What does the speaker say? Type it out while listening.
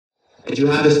that you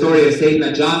have the story of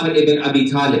Sayyidina Jafar ibn Abi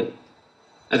Talib,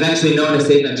 eventually known as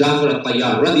Sayyidina Jafar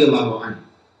al-Tayyar, radiallahu anhu.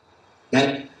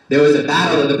 That there was a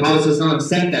battle that the Prophet ﷺ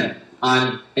sent them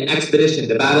on an expedition,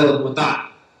 the Battle of Muta'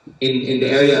 in the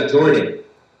area of Jordan.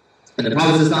 And the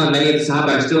Prophet ﷺ, many of the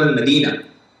Sahaba are still in Medina.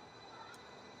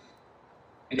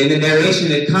 And in the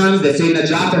narration it comes that Sayyidina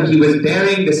Jafar, he was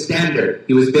bearing the standard.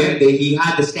 He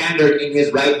had the standard in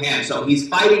his right hand. So he's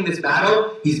fighting this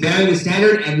battle, he's bearing the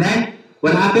standard, and then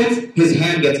what happens? His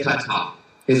hand gets cut off.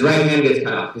 His right hand gets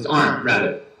cut off. His arm,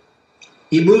 rather.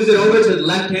 He moves it over to the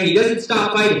left hand. He doesn't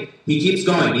stop fighting. He keeps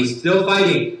going. He's still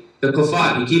fighting the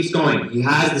kuffar. He keeps going. He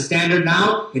has the standard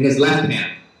now in his left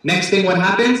hand. Next thing what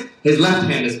happens? His left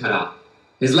hand is cut off.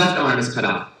 His left arm is cut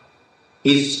off.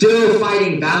 He's still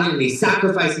fighting valiantly,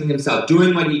 sacrificing himself,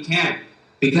 doing what he can,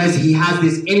 because he has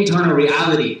this internal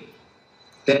reality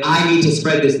that I need to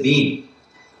spread this deen.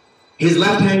 His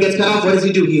left hand gets cut off. What does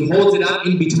he do? He holds it up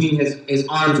in between his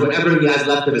arms, whatever he has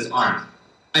left of his arms,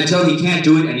 until he can't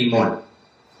do it anymore.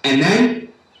 And then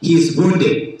he's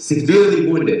wounded, severely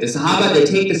wounded. The Sahaba, they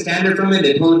take the standard from him,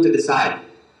 they pull him to the side.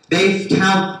 They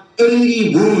count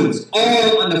 80 wounds,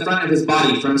 all on the front of his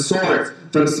body, from swords,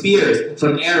 from spears,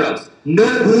 from arrows. No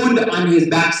wound on his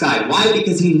backside. Why?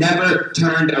 Because he never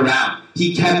turned around.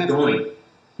 He kept going.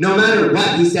 No matter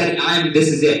what, he said, this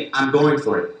is it. I'm going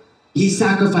for it. He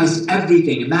sacrificed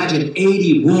everything. Imagine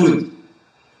 80 wounds.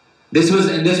 This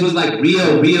was like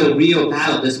real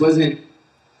battle. This wasn't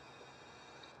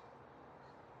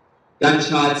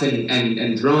gunshots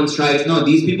and drone strikes. No,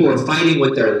 these people were fighting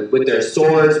with their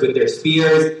swords, with their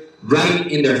spears,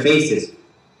 right in their faces.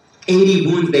 80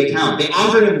 wounds they count. They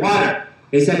offered him water.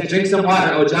 They said, drink some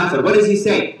water, O Jafar. What does he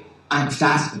say? I'm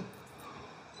fasting.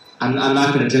 I'm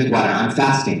not going to drink water. I'm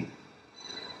fasting.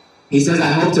 He says, I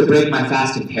hope to break my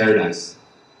fast in paradise.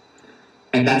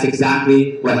 And that's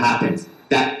exactly what happens.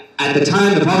 That at the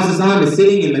time, the Prophet ﷺ is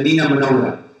sitting in Medina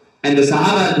Munawwara. And the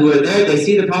Sahaba who are there, they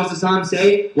see the Prophet ﷺ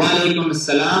say, Wa alaykum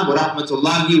as-salam wa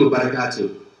rahmatullahi wa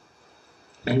barakatuh.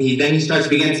 And then he starts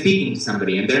begin speaking to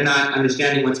somebody, and they're not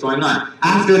understanding what's going on.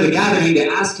 After the gathering, they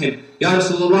ask him, Ya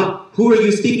Rasulullah, who are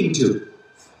you speaking to?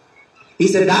 He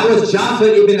said, that was Jafar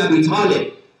ibn Abi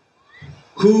Talib,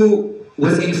 who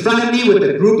was in front of me with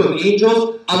a group of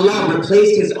angels. Allah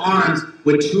replaced his arms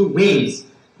with 2 wings,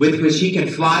 with which he can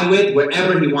fly with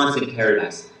wherever he wants in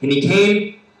paradise. And he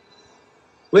came,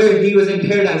 where he was in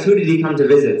paradise, who did he come to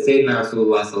visit? Sayyidina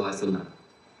Rasulullah sallallahu alaihi wasallam.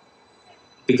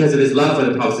 Because of his love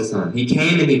for the Prophet ﷺ. He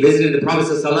came and he visited the Prophet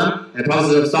ﷺ, and the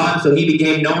Prophet ﷺ saw him, so he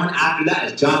became known after that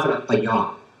as Jafar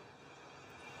al-Tayyar.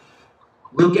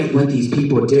 Look at what these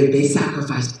people did. They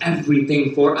sacrificed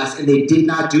everything for us, and they did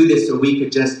not do this so we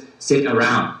could just sit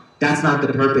around. That's not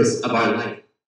the purpose of our life.